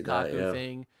part of the Lukaku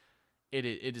thing. It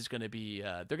is going to be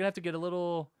they're going to have to get a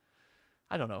little,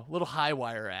 I don't know, a little high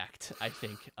wire act, I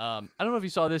think. I don't know if you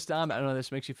saw this, Dom. I don't know if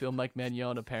this makes you feel Mike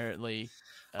Maignan apparently.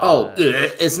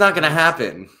 It's not going to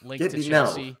happen. Linked to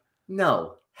Chelsea.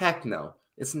 No, heck no.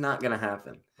 It's not going to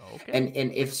happen. Okay.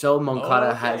 And if so,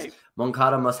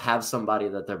 Moncada must have somebody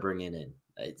that they're bringing in.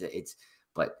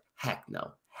 But heck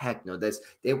no.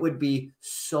 It would be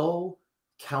so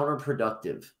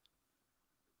counterproductive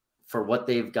for what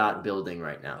they've got building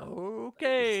right now.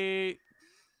 Okay.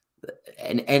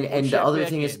 And the other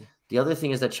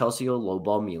thing is that Chelsea will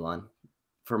lowball Milan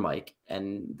for Mike,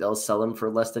 and they'll sell him for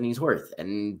less than he's worth.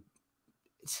 And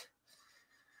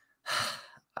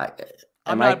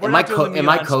am I coping? Am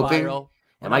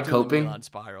I coping?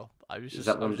 Spiral. I was just, is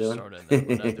that what I'm doing? We're not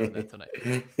doing that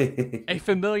tonight. A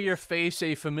familiar face,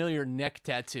 a familiar neck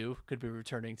tattoo could be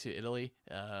returning to Italy.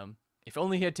 If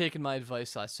only he had taken my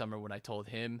advice last summer when I told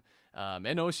him and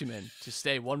Osimhen to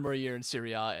stay one more year in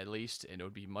Serie A at least, and it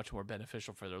would be much more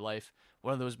beneficial for their life.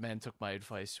 One of those men took my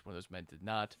advice. One of those men did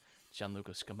not.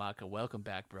 Gianluca Scamacca, welcome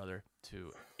back, brother,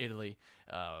 to Italy.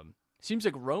 Seems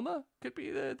like Roma could be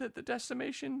the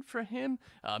destination for him.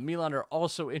 Milan are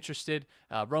also interested.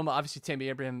 Roma, obviously, Tammy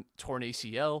Abraham torn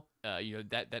ACL.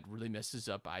 That really messes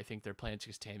up, I think, their plans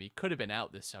because Tammy could have been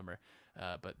out this summer.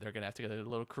 But they're going to have to get a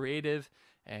little creative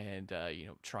and,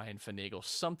 try and finagle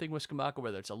something with Scamacca,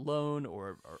 whether it's a loan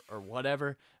or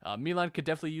whatever. Milan could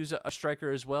definitely use a striker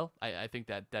as well. I think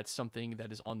that's something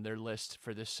that is on their list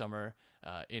for this summer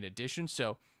in addition.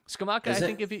 So Scamacca, I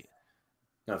think if he...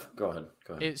 No, go ahead.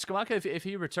 Scamacca, if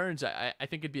he returns, I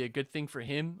think it'd be a good thing for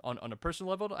him on a personal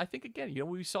level. I think, again,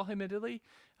 we saw him in Italy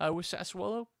with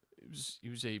Sassuolo. He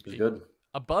was a good,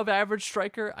 above average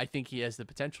striker. I think he has the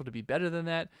potential to be better than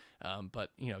that.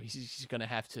 But he's going to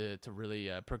have to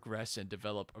really progress and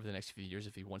develop over the next few years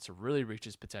if he wants to really reach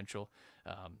his potential.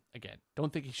 Again,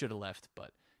 don't think he should have left,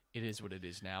 but it is what it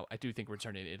is now. I do think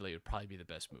returning to Italy would probably be the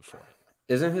best move for him.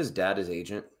 Isn't his dad his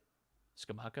agent?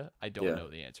 Scamacca? I don't know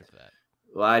the answer to that.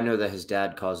 Well, I know that his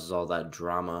dad causes all that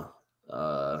drama.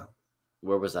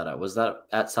 Where was that at? Was that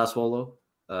at Sassuolo?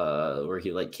 Where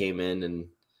he came in and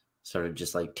started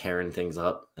just tearing things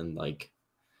up, and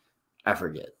I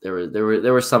forget.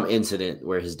 There was some incident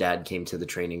where his dad came to the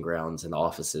training grounds and the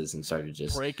offices and started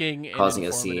just causing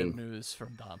a scene. News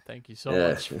from Dom. Thank you so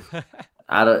much.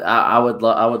 I would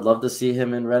love to see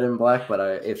him in red and black,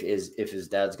 but if his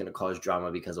dad's gonna cause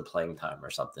drama because of playing time or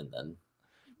something, then.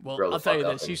 Well, I'll tell you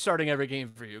this. He's starting every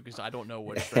game for you because I don't know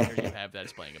what striker you have that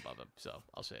is playing above him. So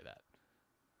I'll say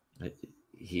that.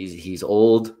 He's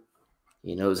old.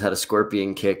 He knows how to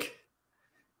scorpion kick.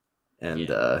 And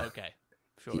okay.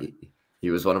 Sure. He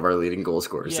was one of our leading goal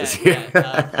scorers this year.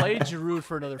 Play Giroud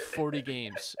for another 40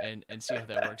 games and see how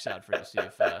that works out for you.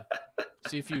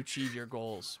 See if you achieve your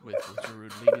goals with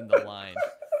Giroud leading the line,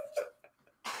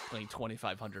 playing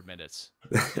 2,500 minutes.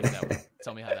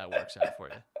 Tell me how that works out for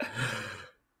you.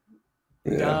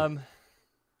 Yeah.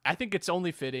 I think it's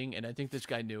only fitting, and I think this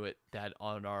guy knew it, that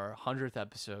on our 100th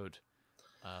episode,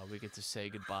 we get to say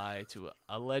goodbye to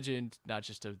a legend, not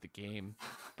just of the game,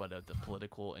 but of the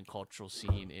political and cultural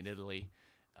scene in Italy.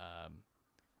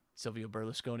 Silvio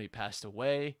Berlusconi passed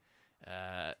away.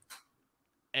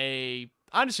 A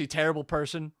honestly terrible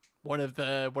person, one of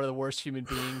the worst human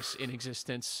beings in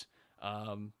existence.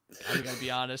 I'm gonna be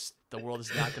honest, the world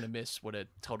is not gonna miss what a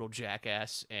total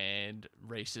jackass and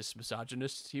racist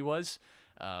misogynist he was.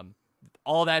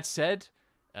 All that said,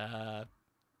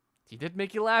 he did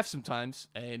make you laugh sometimes,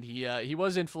 and he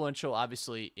was influential,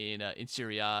 obviously, in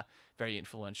Serie A, very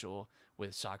influential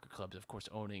with soccer clubs, of course,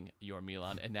 owning your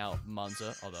Milan, and now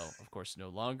Monza, although, of course, no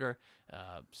longer.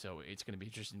 So it's going to be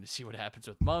interesting to see what happens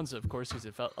with Monza, of course, because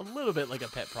it felt a little bit like a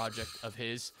pet project of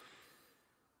his.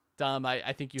 Dom,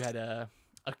 I think you had a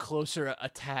closer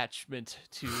attachment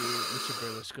to Mr.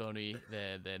 Berlusconi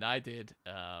than I did.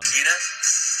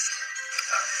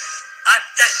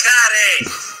 Attaccare!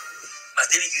 Ma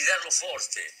devi gridarlo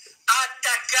forte.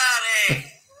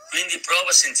 Attaccare! Quindi prova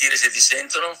a sentire se ti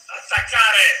sentono.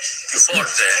 Attaccare! Più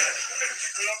forte.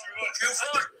 Più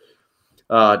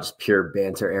forte. Just pure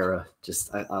banter era.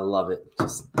 Just I love it.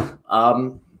 Just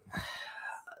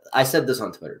I said this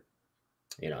on Twitter.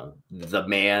 The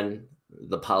man,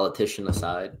 the politician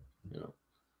aside,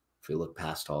 if we look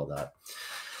past all that,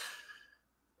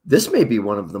 this may be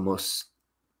one of the most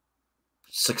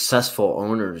successful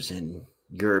owners in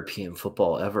European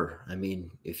football ever. I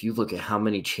mean, if you look at how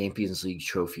many Champions League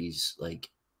trophies like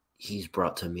he's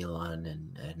brought to Milan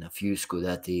and a few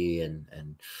Scudetti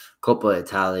and Coppa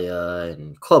Italia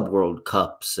and Club World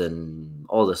Cups and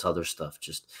all this other stuff,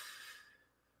 just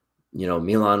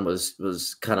Milan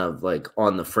was kind of like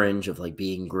on the fringe of like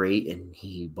being great, and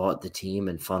he bought the team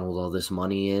and funneled all this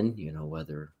money in,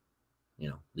 whether,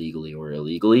 legally or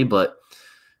illegally, but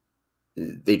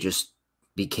they just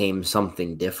became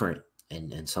something different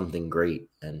and something great.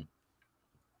 And,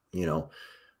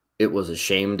 it was a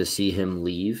shame to see him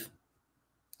leave.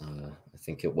 I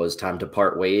think it was time to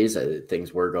part ways.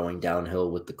 Things were going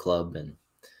downhill with the club, and,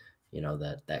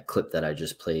 that clip that I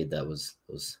just played, that was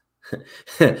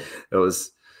it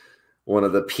was one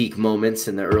of the peak moments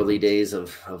in the early days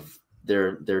of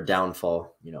their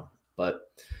downfall, but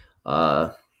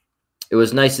it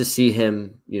was nice to see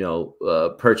him,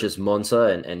 purchase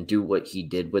Monza and do what he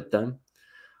did with them.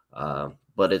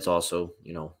 But it's also,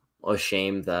 a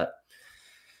shame that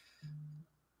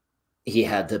he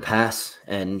had to pass.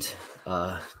 And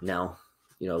now,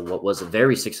 what was a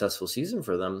very successful season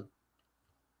for them,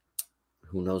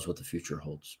 who knows what the future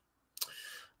holds.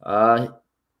 I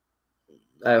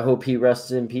hope he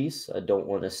rests in peace. I don't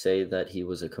want to say that he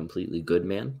was a completely good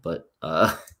man, but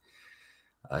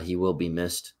he will be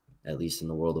missed, at least in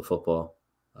the world of football.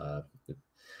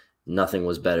 Nothing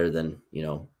was better than,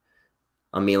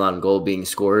 a Milan goal being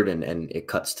scored and it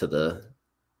cuts to the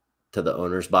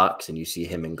owner's box, and you see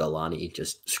him and Galani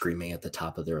just screaming at the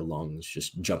top of their lungs,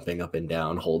 just jumping up and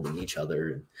down, holding each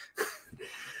other.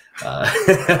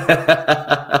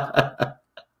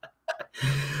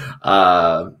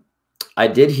 I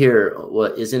did hear,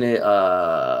 isn't it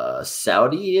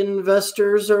Saudi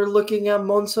investors are looking at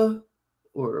Monza,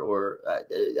 or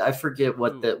I forget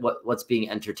what's being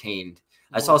entertained.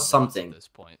 I saw something at this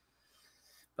point,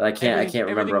 but I can't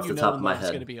remember off the top of my head.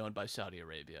 It's going to be owned by Saudi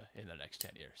Arabia in the next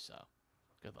 10 years. So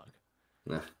good luck.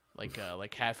 Yeah.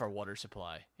 Like half our water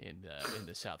supply in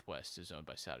the Southwest is owned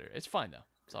by Saudi Arabia. It's fine though.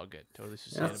 It's all good. Totally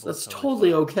sustainable. That's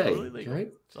totally okay. Totally legal.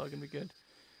 Right? It's all gonna be good.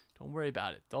 Don't worry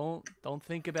about it. Don't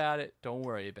think about it. Don't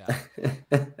worry about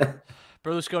it.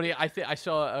 Berlusconi, I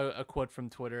saw a quote from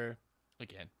Twitter.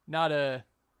 Again, not a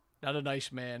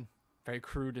nice man, very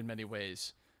crude in many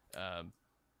ways.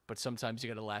 But sometimes you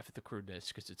got to laugh at the crudeness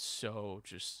because it's so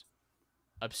just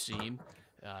obscene.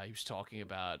 He was talking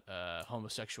about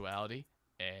homosexuality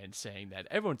and saying that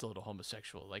everyone's a little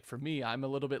homosexual. Like for me, I'm a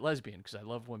little bit lesbian because I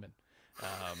love women.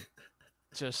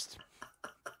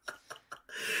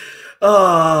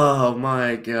 Oh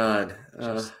my God!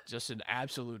 Just an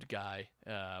absolute guy.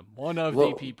 One of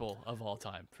the people of all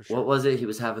time for sure. What was it? He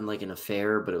was having like an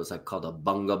affair, but it was like called a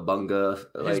bunga bunga.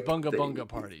 His bunga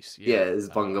parties. Yeah, his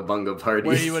bunga bunga parties.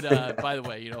 Where he would, by the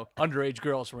way, underage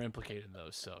girls were implicated in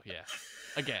those. So yeah,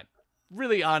 again,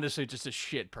 really honestly, just a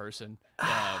shit person. But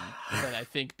I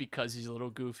think because he's a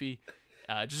little goofy.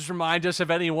 Just remind us of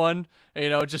anyone,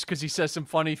 just because he says some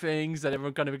funny things that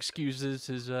everyone kind of excuses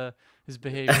his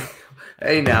behavior.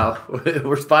 Hey, now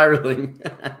we're spiraling.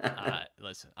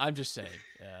 Listen, I'm just saying,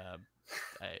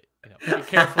 be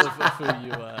careful of who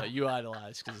you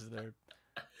idolize because they're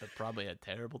probably a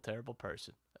terrible, terrible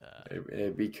person.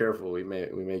 Be careful. We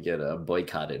may get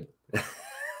boycotted.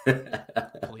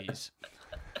 Please.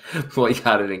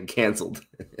 Boycotted and canceled.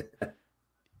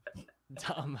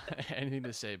 Tom, anything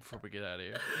to say before we get out of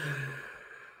here?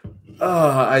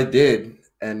 I did,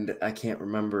 and I can't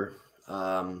remember.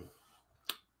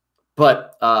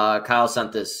 But Kyle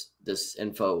sent this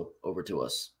info over to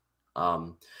us.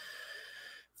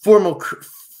 Former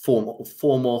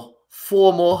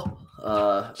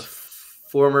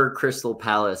Crystal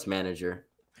Palace manager,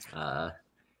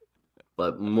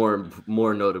 but more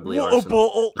notably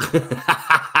Arsenal.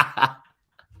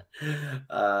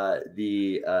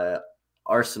 The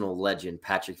Arsenal legend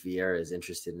Patrick Vieira is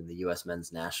interested in the U.S.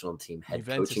 men's national team head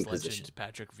coaching position.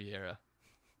 Patrick Vieira.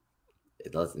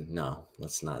 It doesn't. No,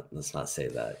 let's not say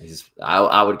that.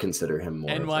 I would consider him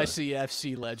more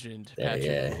NYCFC legend. Patrick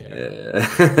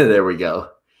Vieira. There we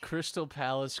go. Crystal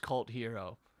Palace cult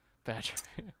hero, Patrick.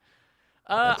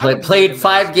 Played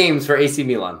 5 games for AC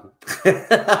Milan.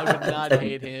 I would not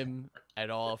hate him at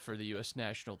all for the U.S.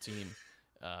 national team.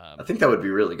 I think that would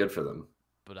be really good for them.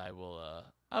 But I will.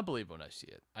 I'll believe when I see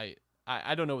it.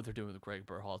 I don't know what they're doing with Greg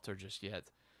Berhalter just yet.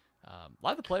 A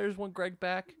lot of the players want Greg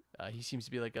back. He seems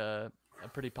to be like a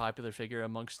pretty popular figure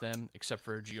amongst them, except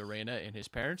for Gio Reyna and his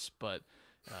parents. But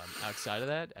Outside of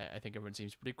that, I think everyone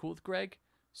seems pretty cool with Greg.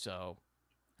 So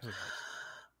who knows?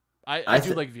 I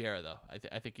do like Vieira though.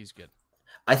 I think he's good.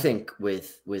 I think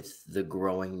with the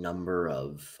growing number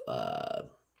of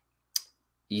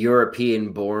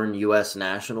European-born U.S.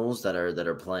 nationals that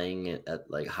are playing at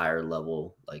like higher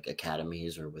level like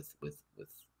academies or with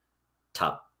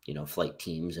top flight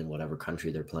teams in whatever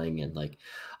country they're playing in, like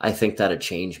I think that a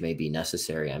change may be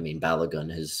necessary. I mean,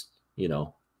 Balogun has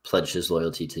pledged his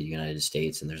loyalty to the United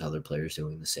States, and there's other players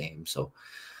doing the same. So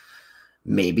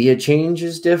maybe a change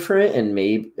is different, and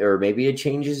maybe a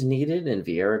change is needed, and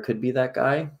Vieira could be that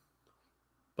guy.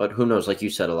 But who knows? Like you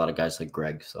said, a lot of guys like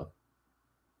Greg. So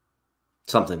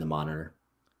something to monitor.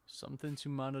 Something to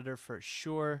monitor for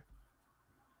sure.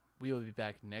 We will be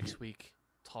back next week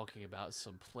talking about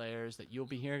some players that you'll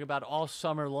be hearing about all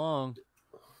summer long.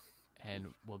 And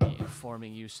we'll be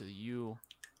informing you so that you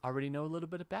already know a little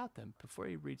bit about them before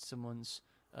you read someone's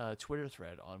Twitter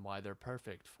thread on why they're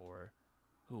perfect for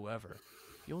whoever.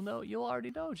 You'll already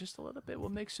know just a little bit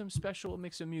what makes them special, what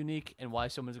makes them unique, and why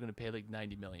someone's going to pay like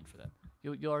 $90 million for them.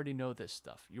 You'll already know this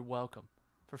stuff. You're welcome.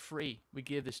 For free. We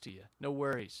give this to you. No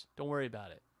worries. Don't worry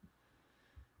about it.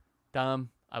 Dom,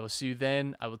 I will see you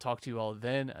then. I will talk to you all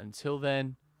then. Until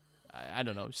then, I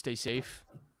don't know. Stay safe.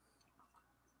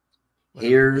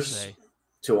 Here's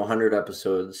to 100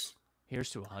 episodes. Here's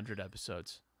to 100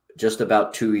 episodes. Just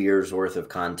about 2 years worth of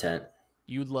content.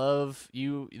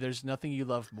 There's nothing you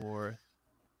love more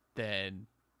than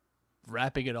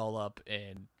wrapping it all up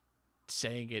and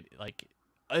saying it like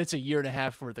it's a year and a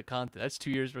half worth of content. That's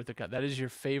 2 years worth of content. That is your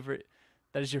favorite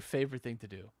thing to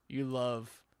do. You love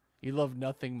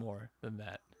nothing more than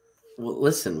that. Well,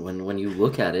 listen, when you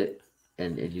look at it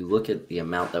and you look at the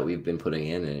amount that we've been putting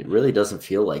in, and it really doesn't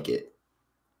feel like it.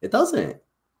 It doesn't.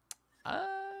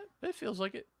 It feels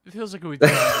like it. It feels like we've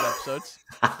done 100 episodes.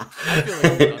 I feel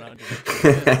like we've done 100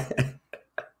 episodes.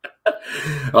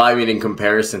 Well, I mean, in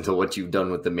comparison to what you've done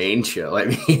with the main show, I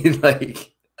mean,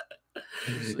 like,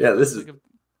 feels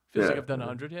like I've done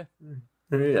 100, yeah.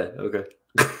 Yeah, okay.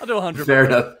 I'll do 100. Fair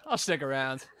enough. I'll stick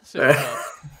around.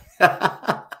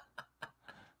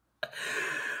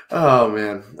 Oh,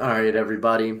 man. All right,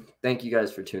 everybody. Thank you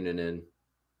guys for tuning in.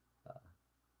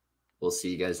 We'll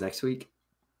see you guys next week.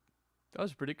 That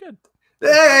was pretty good.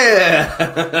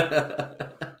 Yeah.